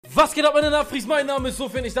Was geht ab, meine Nachfries? Mein Name ist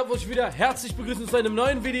Sofian. Ich darf euch wieder herzlich begrüßen zu einem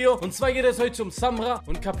neuen Video. Und zwar geht es heute um SAMRA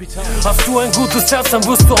und Kapital. Hast du ein gutes Herz, dann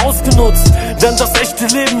wirst du ausgenutzt. Denn das echte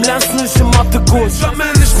Leben lernst nicht im Mathekurs. Ja, man,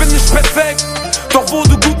 ich bin nicht perfekt, doch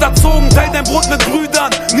wurde gut erzogen. Teil dein Brot mit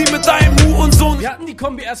Brüdern, nie mit deinem Hurensohn. Wir hatten die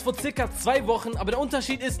Kombi erst vor circa 2 Wochen, aber der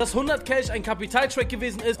Unterschied ist, dass 100 Cash ein Kapital-Track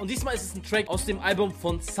gewesen ist und diesmal ist es ein Track aus dem Album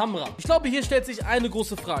von SAMRA. Ich glaube, hier stellt sich eine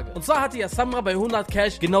große Frage. Und zwar hatte ja SAMRA bei 100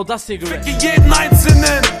 Cash genau das hier gerappt. Jeden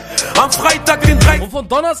Einzelnen am Freitag den 3. Und von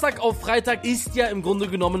Donnerstag auf Freitag ist ja im Grunde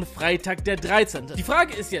genommen Freitag der 13. Die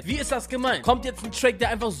Frage ist jetzt, wie ist das gemeint? Kommt jetzt ein Track, der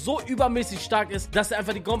einfach so übermäßig stark ist, dass er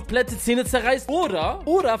einfach die komplette Szene zerreißt?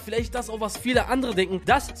 Oder vielleicht das auch, was viele andere denken,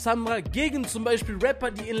 dass SAMRA gegen zum Beispiel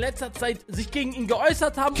Rapper, die in letzter Zeit sich gegen ihn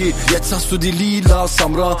geäußert haben. Okay, jetzt hast du die Lila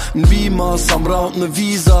SAMRA, ein Beamer SAMRA und eine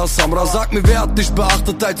Visa SAMRA. Sag mir, wer hat dich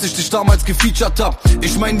beachtet, als ich dich damals gefeatured hab?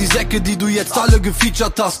 Ich mein die Säcke, die du jetzt alle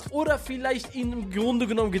gefeatured hast. Oder vielleicht ihn im Grunde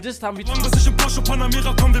genommen gedisst haben, wie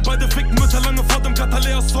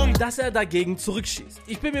dass er dagegen zurückschießt.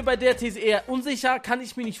 Ich bin mir bei der These eher unsicher, kann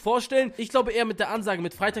ich mir nicht vorstellen. Ich glaube eher mit der Ansage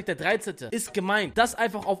mit Freitag der 13. ist gemeint, dass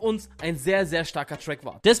einfach auf uns ein sehr, sehr starker Track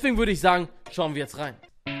war. Deswegen würde ich sagen, schauen wir jetzt rein.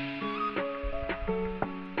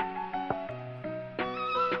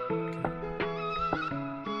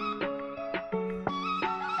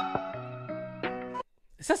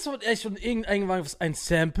 Ist das so echt von irgendwas ein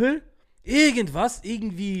Sample? Irgendwas?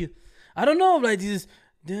 Irgendwie. I don't know, like dieses.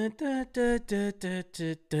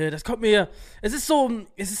 Das kommt mir. Es ist so.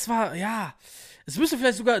 Es ist zwar. Ja. Es müsste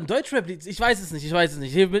vielleicht sogar ein Deutschrap-Lied. Ich weiß es nicht.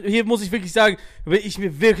 Hier muss ich wirklich sagen, bin ich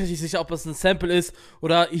mir wirklich nicht sicher, ob das ein Sample ist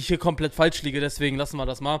oder ich hier komplett falsch liege. Deswegen lassen wir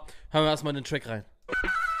das mal. Hören wir erstmal den Track rein.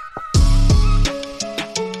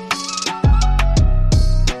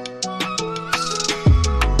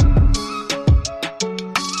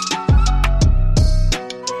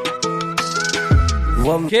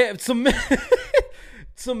 Okay,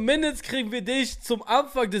 zumindest kriegen wir dich zum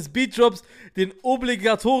Anfang des Beatdrops den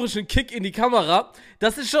obligatorischen Kick in die Kamera.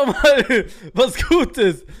 Das ist schon mal was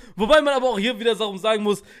Gutes. Wobei man aber auch hier wieder sagen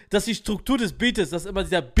muss, dass die Struktur des Beats, dass immer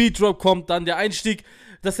dieser Beatdrop kommt, dann der Einstieg,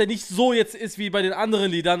 dass er nicht so jetzt ist wie bei den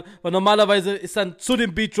anderen Liedern, weil normalerweise ist dann zu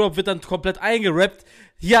dem Beatdrop wird dann komplett eingerappt.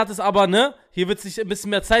 Hier hat es aber, hier wird sich ein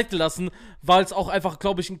bisschen mehr Zeit gelassen, weil es auch einfach,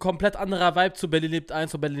 glaube ich, ein komplett anderer Vibe zu Berlin lebt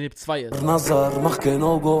 1 und Berlin lebt 2 ist. Nazar, mach kein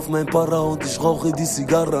Auge auf mein Para und ich rauche die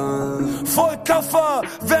Zigarre. Voll Kaffer,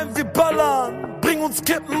 wenn wir ballern. Bring uns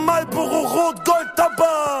Kippen, Marlboro, Rot, Gold,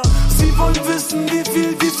 Tabak. Sie wollen wissen, wie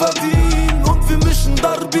viel wir verdienen. Und wir mischen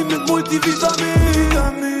Darby mit Multivitamin.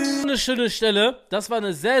 Eine schöne Stelle, das war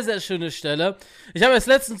eine sehr, sehr schöne Stelle. Ich habe erst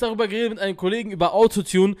letztens darüber geredet mit einem Kollegen über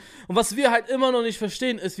Autotune und was wir halt immer noch nicht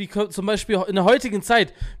verstehen ist, wie zum Beispiel in der heutigen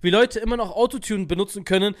Zeit, wie Leute immer noch Autotune benutzen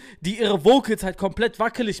können, die ihre Vocals halt komplett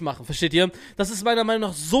wackelig machen, versteht ihr? Das ist meiner Meinung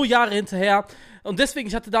nach so Jahre hinterher und deswegen,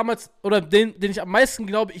 ich hatte damals, oder den ich am meisten,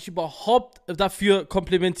 glaube ich, überhaupt dafür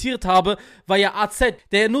komplimentiert habe, war ja AZ,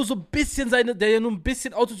 der ja nur so ein bisschen ein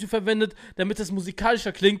bisschen Autotune verwendet, damit es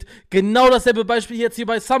musikalischer klingt. Genau dasselbe Beispiel jetzt hier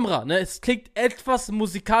bei SAMRA, Es klingt etwas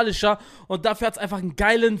musikalischer und dafür hat es einfach einen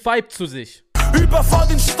geilen Vibe zu sich. Überfahr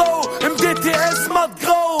den Stau im DTS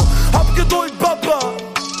mattgrau. Hab Geduld, Papa.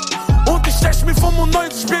 Und ich stech mir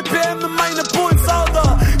 95 BPM in meine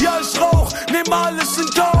Pulsader. Ja, ich rauch, nehme alles in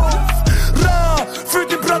Kauf. Für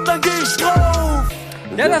den Blatt, dann geh ich drauf.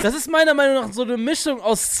 Ja, das ist meiner Meinung nach so eine Mischung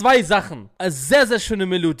aus 2 Sachen. Eine sehr, sehr schöne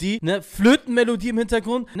Melodie, Flötenmelodie im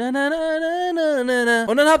Hintergrund. Und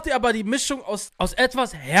dann habt ihr aber die Mischung aus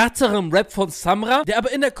etwas härterem Rap von SAMRA, der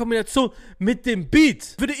aber in der Kombination mit dem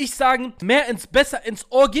Beat, würde ich sagen, besser ins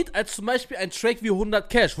Ohr geht, als zum Beispiel ein Track wie 100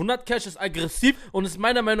 Cash. 100 Cash ist aggressiv und ist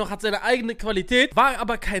meiner Meinung nach hat seine eigene Qualität, war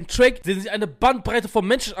aber kein Track, den sich eine Bandbreite von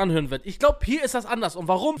Menschen anhören wird. Ich glaube, hier ist das anders. Und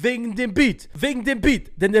warum? Wegen dem Beat.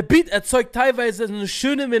 Denn der Beat erzeugt teilweise eine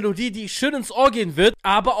schöne Melodie, die schön ins Ohr gehen wird,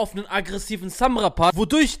 aber auf einen aggressiven SAMRA-Part,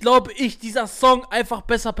 wodurch, glaube ich, dieser Song einfach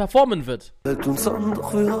besser performen wird. Hält uns an,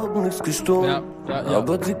 doch wir haben nichts gestohlen. Ja.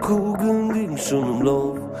 Aber die Kugeln liegen schon im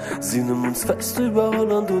Lauf. Sie nehmen uns fest über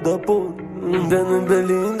Holland oder Polen. Denn in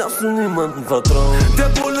Berlin darfst du niemandem vertrauen. Der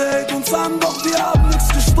Bulle hält uns an, doch wir haben nichts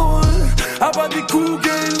gestohlen. Aber die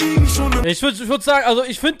Kugeln liegen schon im... Ich würde sagen, also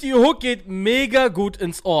ich finde, die Hook geht mega gut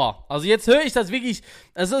ins Ohr. Also jetzt höre ich das wirklich,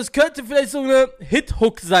 also es könnte vielleicht so eine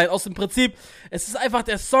Hit-Hook sein, aus dem Prinzip. Es ist einfach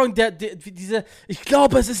der Song, ich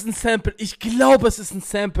glaube, es ist ein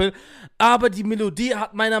Sample, aber die Melodie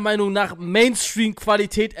hat meiner Meinung nach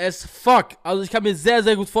Mainstream-Qualität as fuck. Also ich kann mir sehr,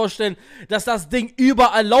 sehr gut vorstellen, dass das Ding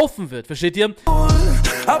überall laufen wird, versteht ihr?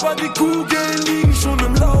 Aber die Kugeln liegen schon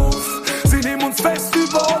im Lauf. Sie nehmen uns fest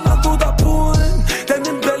über Holland oder Polen. Denn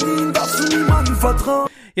in Berlin darfst du niemanden Vertrauen.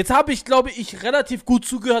 Jetzt habe ich, glaube ich, relativ gut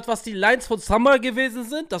zugehört, was die Lines von SAMRA gewesen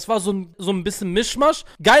sind. Das war so ein bisschen Mischmasch.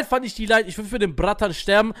 Geil fand ich die Line, ich will für den Bratan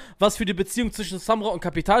sterben, was für die Beziehung zwischen SAMRA und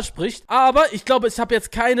Kapital spricht. Aber ich glaube, ich habe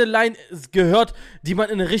jetzt keine Line gehört, die man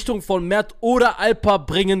in Richtung von MERT oder ALPA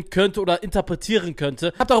bringen könnte oder interpretieren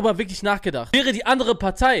könnte. Ich habe darüber wirklich nachgedacht. Wäre die andere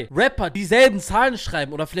Partei Rapper, dieselben Zahlen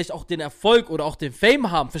schreiben oder vielleicht auch den Erfolg oder auch den Fame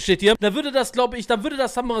haben, versteht ihr? Dann würde das, glaube ich,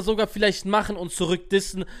 SAMRA sogar vielleicht machen und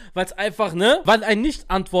zurückdissen, weil es einfach, weil ein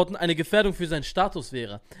Nicht-Antworten eine Gefährdung für seinen Status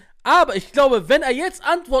wäre. Aber ich glaube, wenn er jetzt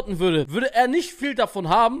antworten würde, würde er nicht viel davon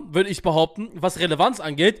haben, würde ich behaupten, was Relevanz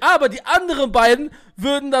angeht. Aber die anderen beiden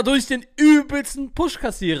würden dadurch den übelsten Push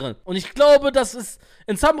kassieren. Und ich glaube, das ist,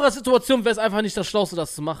 in SAMRAs Situation wäre es einfach nicht das Schlauste,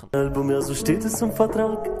 das zu machen. Album, ja, so steht es im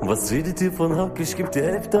Vertrag. Was redet ihr von Hack? Ich geb die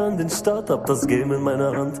Hälfte an den Start, hab das Game in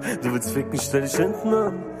meiner Hand. Du willst ficken, stell dich hinten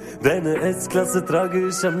an. Deine S-Klasse trage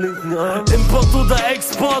ich am linken Arm. Import oder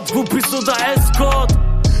Export, Groupies oder Escort.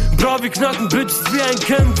 Bro, wir knacken Bitches wie ein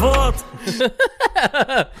Kennwort.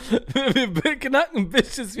 Wir knacken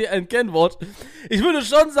Bitches wie ein Kennwort. Ich würde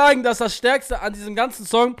schon sagen, dass das Stärkste an diesem ganzen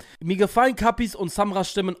Song, mir gefallen Kapis und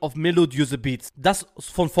Samras Stimmen auf melodiöse Beats. Das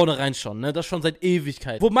von vornherein schon, das schon seit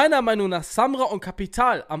Ewigkeit. Wo meiner Meinung nach Samra und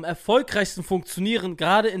Kapital am erfolgreichsten funktionieren,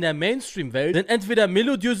 gerade in der Mainstream-Welt, sind entweder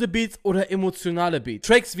melodiöse Beats oder emotionale Beats.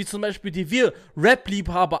 Tracks wie zum Beispiel, die wir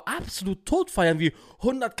Rap-Liebhaber absolut tot feiern, wie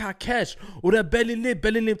 100k Cash oder Berlin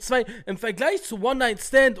Lebt 2, im Vergleich zu One Night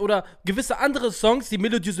Stand oder gewisse andere Songs, die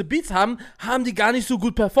melodiöse Beats haben die gar nicht so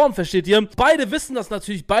gut performt, versteht ihr? Beide wissen das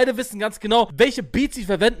natürlich, beide wissen ganz genau, welche Beats sie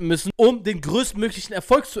verwenden müssen, um den größtmöglichen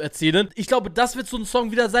Erfolg zu erzielen. Ich glaube, das wird so ein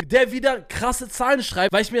Song wieder sein, der wieder krasse Zahlen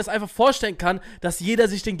schreibt, weil ich mir das einfach vorstellen kann, dass jeder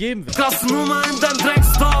sich den geben will. Krass Nummer in deinem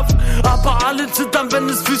Dreckstopf, aber alle zittern, wenn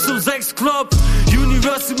es Füße um 6 klopft.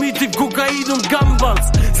 Universal Meeting, Kokain und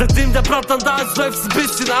Gambas. Seitdem der Bratan da ist, läuft's ein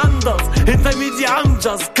bisschen anders. Hinter mir die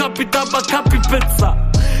Amjas, Kapi Tabak, Kapi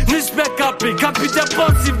Pizza. Nicht mehr Kapi, Kapi der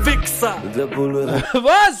Boss, ihr Wichser. Der Bulle.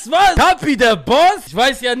 Was? Kapi der Boss? Ich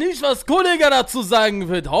weiß ja nicht, was Kollege dazu sagen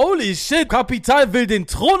wird. Holy shit, Kapital will den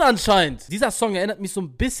Thron anscheinend. Dieser Song erinnert mich so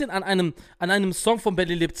ein bisschen an einem Song von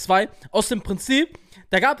Berlin Lebt 2. Aus dem Prinzip,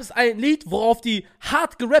 da gab es ein Lied, worauf die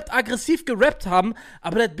hart gerappt, aggressiv gerappt haben,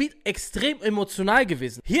 aber das Beat extrem emotional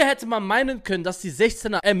gewesen. Hier hätte man meinen können, dass die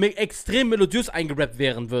 16er extrem melodiös eingerappt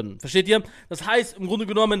wären würden. Versteht ihr? Das heißt, im Grunde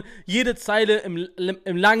genommen, jede Zeile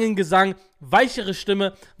im langen Gesang, weichere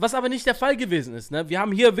Stimme, was aber nicht der Fall gewesen ist, Wir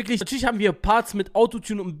haben hier wirklich, natürlich haben wir Parts mit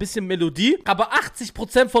Autotune und ein bisschen Melodie, aber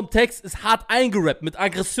 80% vom Text ist hart eingerappt, mit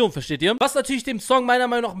Aggression, versteht ihr? Was natürlich dem Song meiner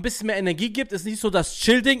Meinung nach ein bisschen mehr Energie gibt, ist nicht so das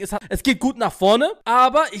Chill-Ding, es geht gut nach vorne,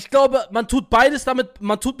 aber ich glaube, man tut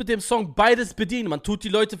mit dem Song beides bedienen. Man tut die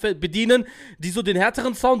Leute bedienen, die so den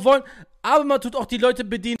härteren Sound wollen, aber man tut auch die Leute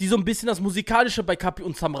bedienen, die so ein bisschen das Musikalische bei Kapi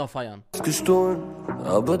und Samra feiern. Gestohlen,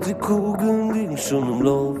 aber die Kugeln liegen schon im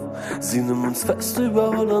Lauf. Sie nehmen uns fest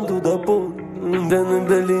über Holland oder Polen, denn in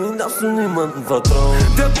Berlin darfst du niemandem vertrauen.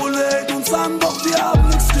 Der Bulle hält uns an, doch wir haben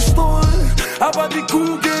nichts gestohlen, aber die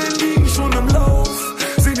Kugeln liegen schon im Lauf.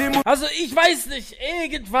 Also ich weiß nicht,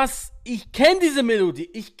 irgendwas, ich kenne diese Melodie,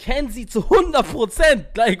 ich kenne sie zu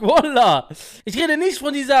 100%, like Wallah. Ich rede nicht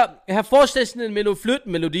von dieser hervorstechenden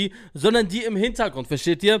Flötenmelodie, sondern die im Hintergrund,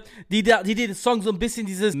 versteht ihr? Die den Song so ein bisschen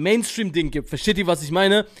dieses Mainstream-Ding gibt, versteht ihr, was ich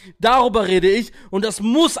meine? Darüber rede ich und das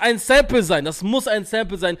muss ein Sample sein,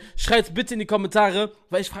 Schreit's bitte in die Kommentare,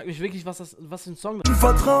 weil ich frage mich wirklich, was für ein Song ist.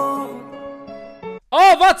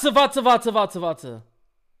 Oh,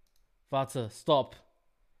 warte, stopp.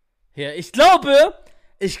 Hier, ich glaube,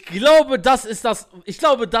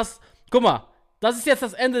 guck mal, das ist jetzt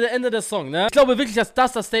das Ende des Songs, Ich glaube wirklich, dass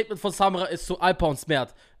das Statement von Samra ist zu ALPA und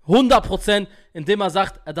MERT. 100%, indem er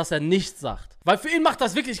sagt, dass er nichts sagt. Weil für ihn macht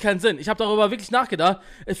das wirklich keinen Sinn. Ich habe darüber wirklich nachgedacht.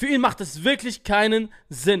 Für ihn macht es wirklich keinen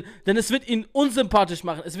Sinn. Denn es wird ihn unsympathisch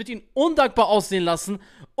machen. Es wird ihn undankbar aussehen lassen.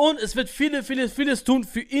 Und es wird vieles tun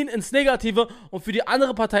für ihn ins Negative und für die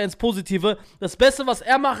andere Partei ins Positive. Das Beste, was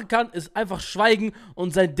er machen kann, ist einfach schweigen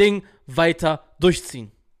und sein Ding weiter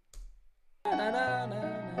durchziehen. Ah,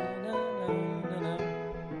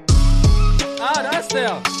 da ist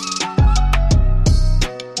der.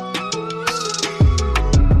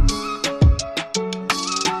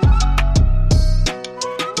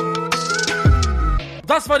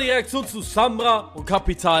 Das war die Reaktion zu Samra und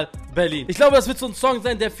Kapital Berlin. Ich glaube, das wird so ein Song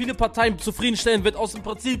sein, der viele Parteien zufriedenstellen wird. Aus dem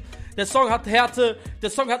Prinzip, der Song hat Härte, der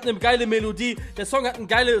Song hat eine geile Melodie, der Song hat eine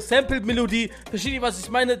geile Sample-Melodie. Versteht ihr, was ich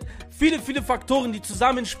meine? viele, viele Faktoren, die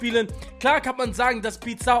zusammenspielen. Klar kann man sagen, dass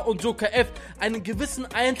Pizza und Joker F einen gewissen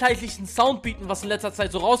einheitlichen Sound bieten, was in letzter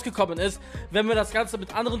Zeit so rausgekommen ist, wenn wir das Ganze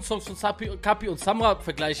mit anderen Songs von Kapi und Samra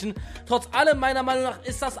vergleichen. Trotz allem, meiner Meinung nach,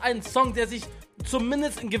 ist das ein Song, der sich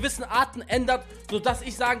zumindest in gewissen Arten ändert, sodass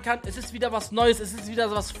ich sagen kann, es ist wieder was Neues, es ist wieder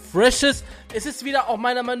was Freshes, es ist wieder auch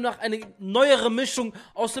meiner Meinung nach eine neuere Mischung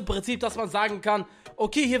aus dem Prinzip, dass man sagen kann,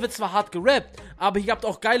 okay, hier wird zwar hart gerappt, aber hier habt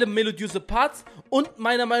auch geile melodiöse Parts und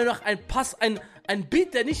meiner Meinung nach ein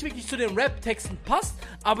Beat, der nicht wirklich zu den Rap-Texten passt,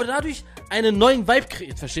 aber dadurch einen neuen Vibe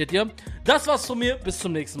kreiert, versteht ihr? Das war's von mir, bis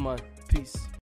zum nächsten Mal. Peace.